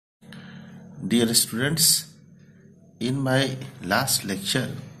Dear students, in my last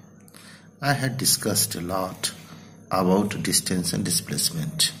lecture, I had discussed a lot about distance and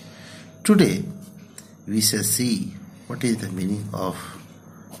displacement. Today, we shall see what is the meaning of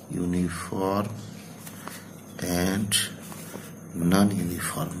uniform and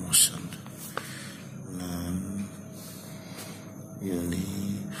non-uniform motion.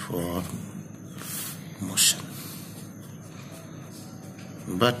 Non-uniform motion.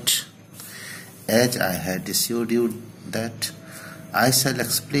 But as I had assured you that I shall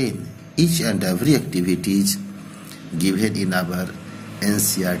explain each and every activities given in our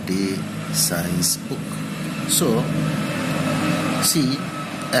NCERT science book. So, see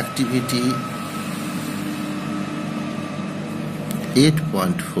activity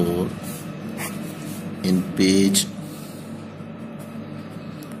 8.4 in page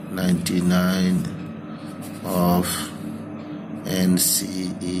 99 of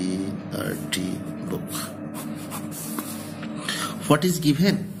NCERT book. What is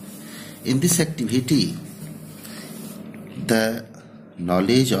given in this activity? The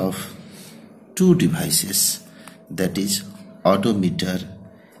knowledge of two devices, that is odometer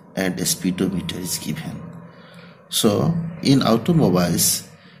and speedometer, is given. So in automobiles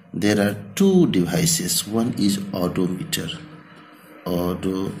there are two devices. One is odometer.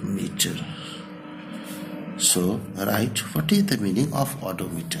 So write what is the meaning of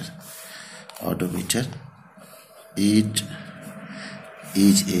odometer. Odometer, it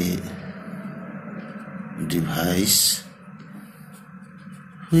is a device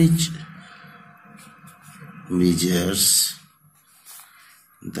which measures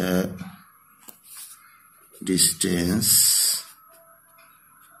the distance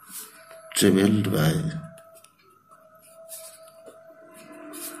traveled by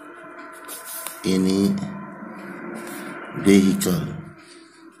any vehicle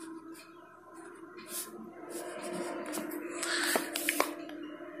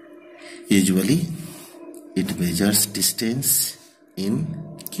usually it measures distance in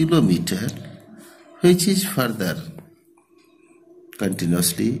kilometer, which is further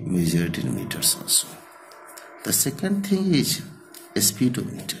continuously measured in meters also. The second thing is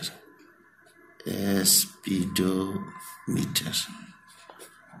speedometer. Speedometer.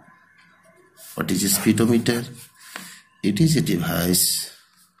 What is a speedometer? It is a device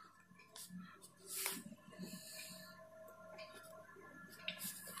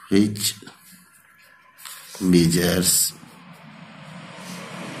which measures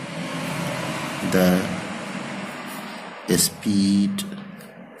the speed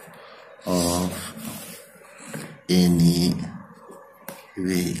of any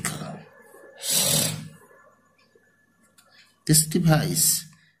vehicle. This device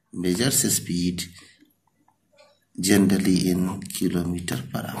measures speed generally in kilometer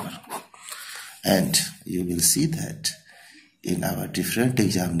per hour, and you will see that in our different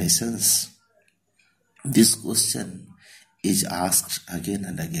examinations this question is asked again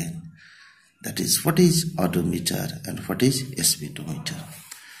and again. That is, what is odometer and what is speedometer?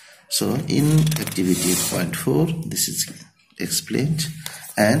 So in activity 8.4 this is explained,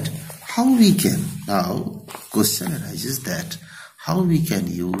 and how we can, now question arises that how we can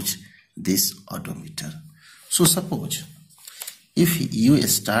use this odometer. So suppose if you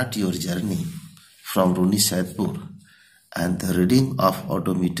start your journey from RUNNISAIDPUR and the reading of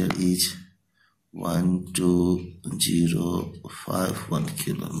odometer is 12051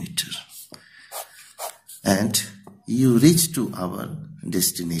 kilometer, and you reach to our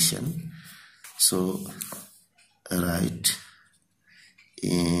destination, so write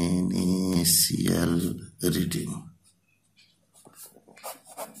initial reading,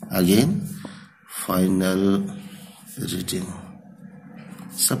 again final reading.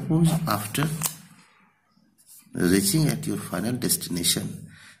 Suppose after reaching at your final destination,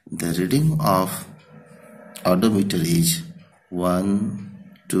 the reading of odometer is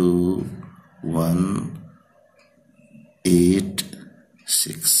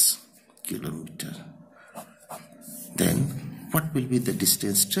 12186 kilometer. Then what will be the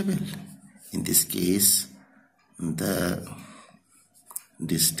distance traveled? In this case, the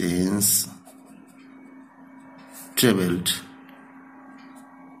distance traveled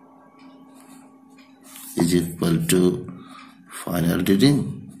is equal to final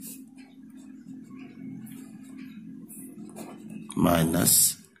reading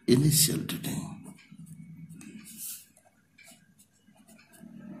minus initial reading.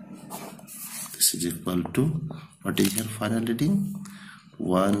 This is equal to, what is your final reading?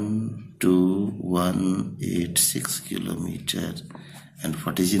 12186 kilometer. And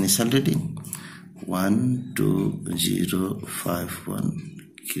what is initial reading? 12051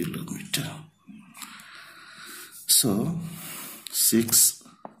 kilometer. So 6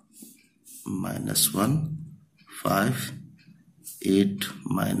 minus 1, 5, 8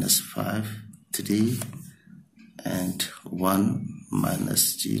 minus 5, 3, and 1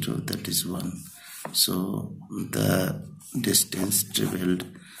 minus 0, that is 1. So the distance traveled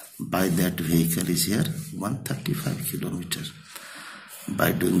by that vehicle is here 135 kilometer.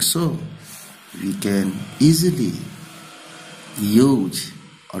 By doing so, we can easily use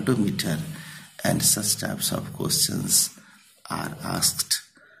odometer, and such types of questions are asked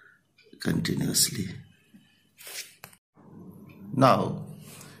continuously. Now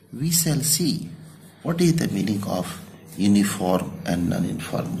we shall see what is the meaning of uniform and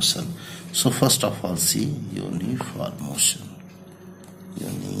non-uniform motion. So first of all, see uniform motion.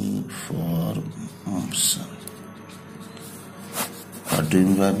 Uniform motion. What do you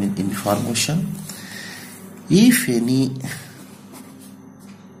mean by uniform motion? If any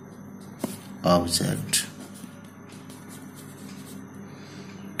object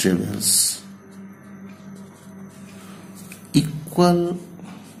travels equal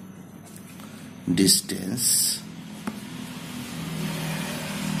distance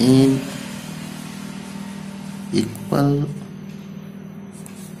in equal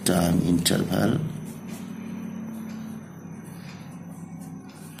time interval,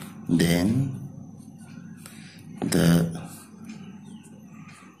 then the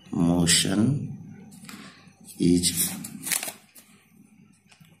motion is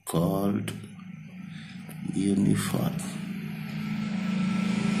called uniform.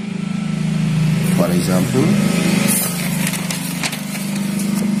 For example,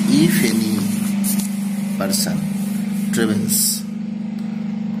 if any person travels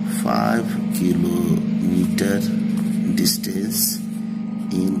 5 kilometer distance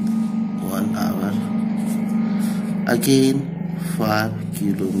in 1 hour, again 5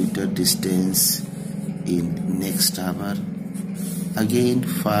 kilometer distance in next hour, again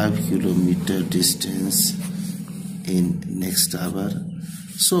 5 kilometer distance in next hour.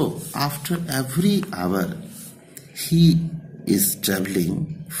 So after every hour he is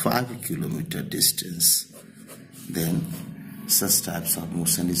traveling 5 kilometer distance, then such types of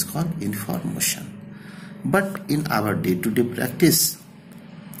motion is called uniform motion. But in our day-to-day practice,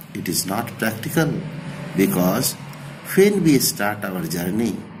 it is not practical, because when we start our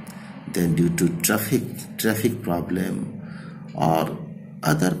journey, then due to traffic problem or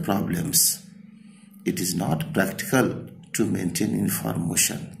other problems, it is not practical to maintain uniform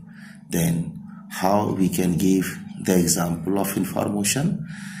motion. Then how we can give the example of uniform motion?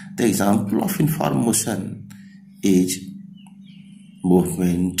 The example of uniform motion is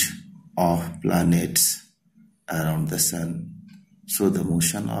movement of planets around the sun. So the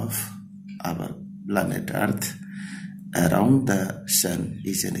motion of our planet Earth around the sun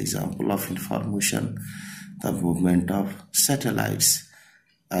is an example of uniform motion. The movement of satellites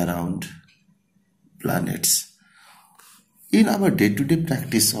around planets. In our day-to-day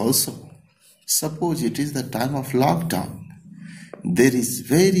practice also, suppose it is the time of lockdown, there is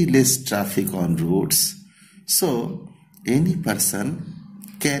very less traffic on roads, so any person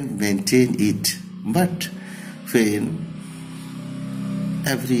can maintain it. But when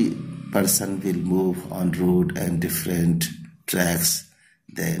every person will move on road and different tracks,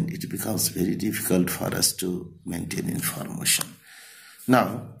 then it becomes very difficult for us to maintain uniform motion.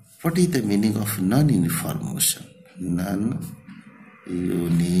 Now, what is the meaning of non-uniform motion? Non-uniform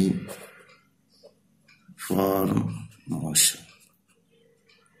motion.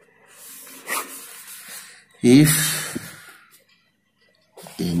 If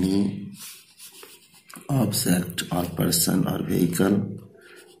any object or person or vehicle,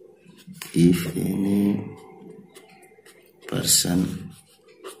 if any person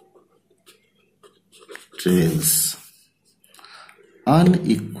travels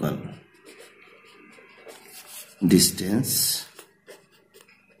unequal distance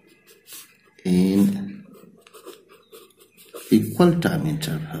in equal time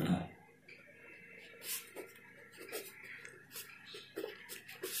interval,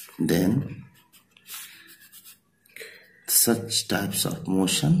 then such types of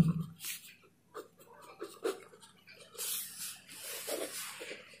motion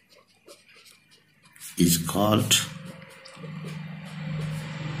is called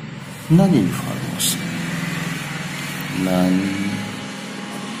non-uniform motion. Non-uniform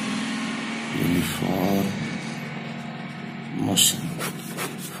motion.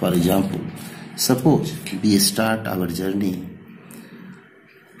 For example, suppose we start our journey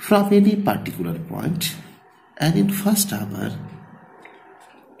from any particular point, and in first hour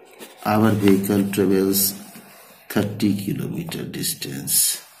our vehicle travels 30 kilometer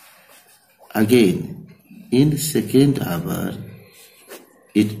distance. Again, in second hour,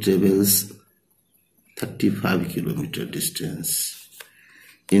 it travels 35 kilometer distance.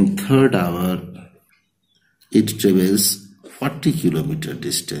 In third hour, it travels 40 kilometer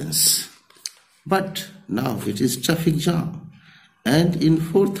distance. But now it is traffic jam. And in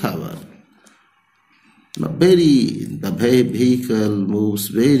fourth hour, the vehicle moves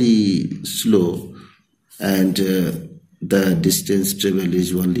very slow, and the distance traveled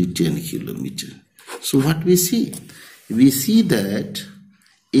is only 10 kilometers. So what we see? We see that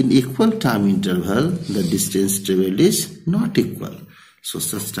in equal time interval, the distance traveled is not equal. So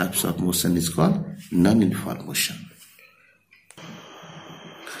such types of motion is called non-uniform motion.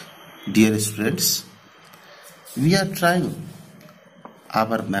 Dear friends, we are trying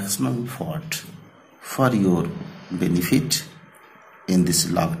our maximum effort for your benefit in this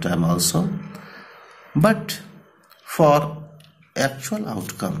long time also, but for actual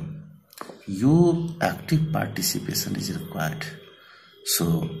outcome, your active participation is required.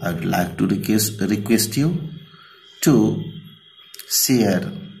 So I would like to request you to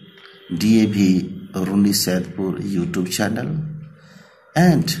share D.A.V RUNNISAIDPUR YouTube channel,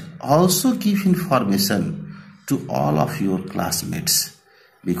 and also give information to all of your classmates,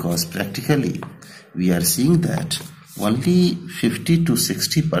 because practically we are seeing that only 50 to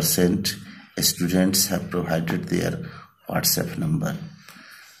 60% students have provided their WhatsApp number.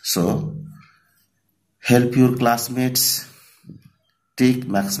 So help your classmates, take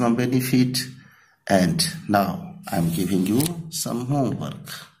maximum benefit. And now I am giving you some homework.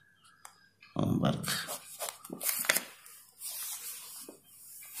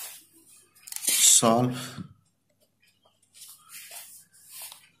 Solve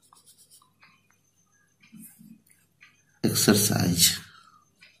exercise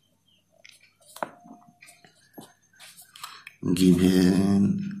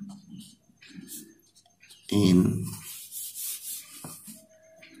given in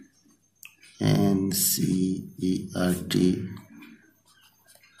NCERT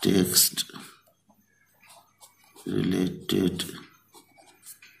text related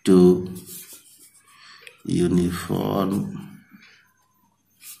to uniform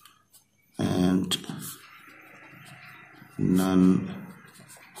and non-uniform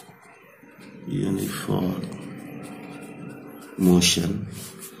motion.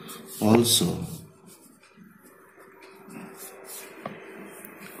 Also,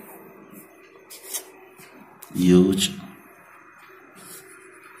 use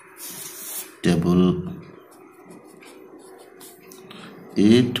table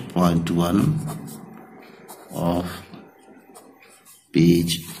 8.1 of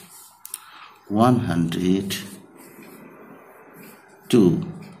page 100 to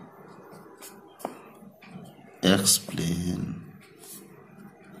explain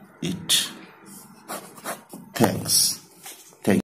it. Thanks.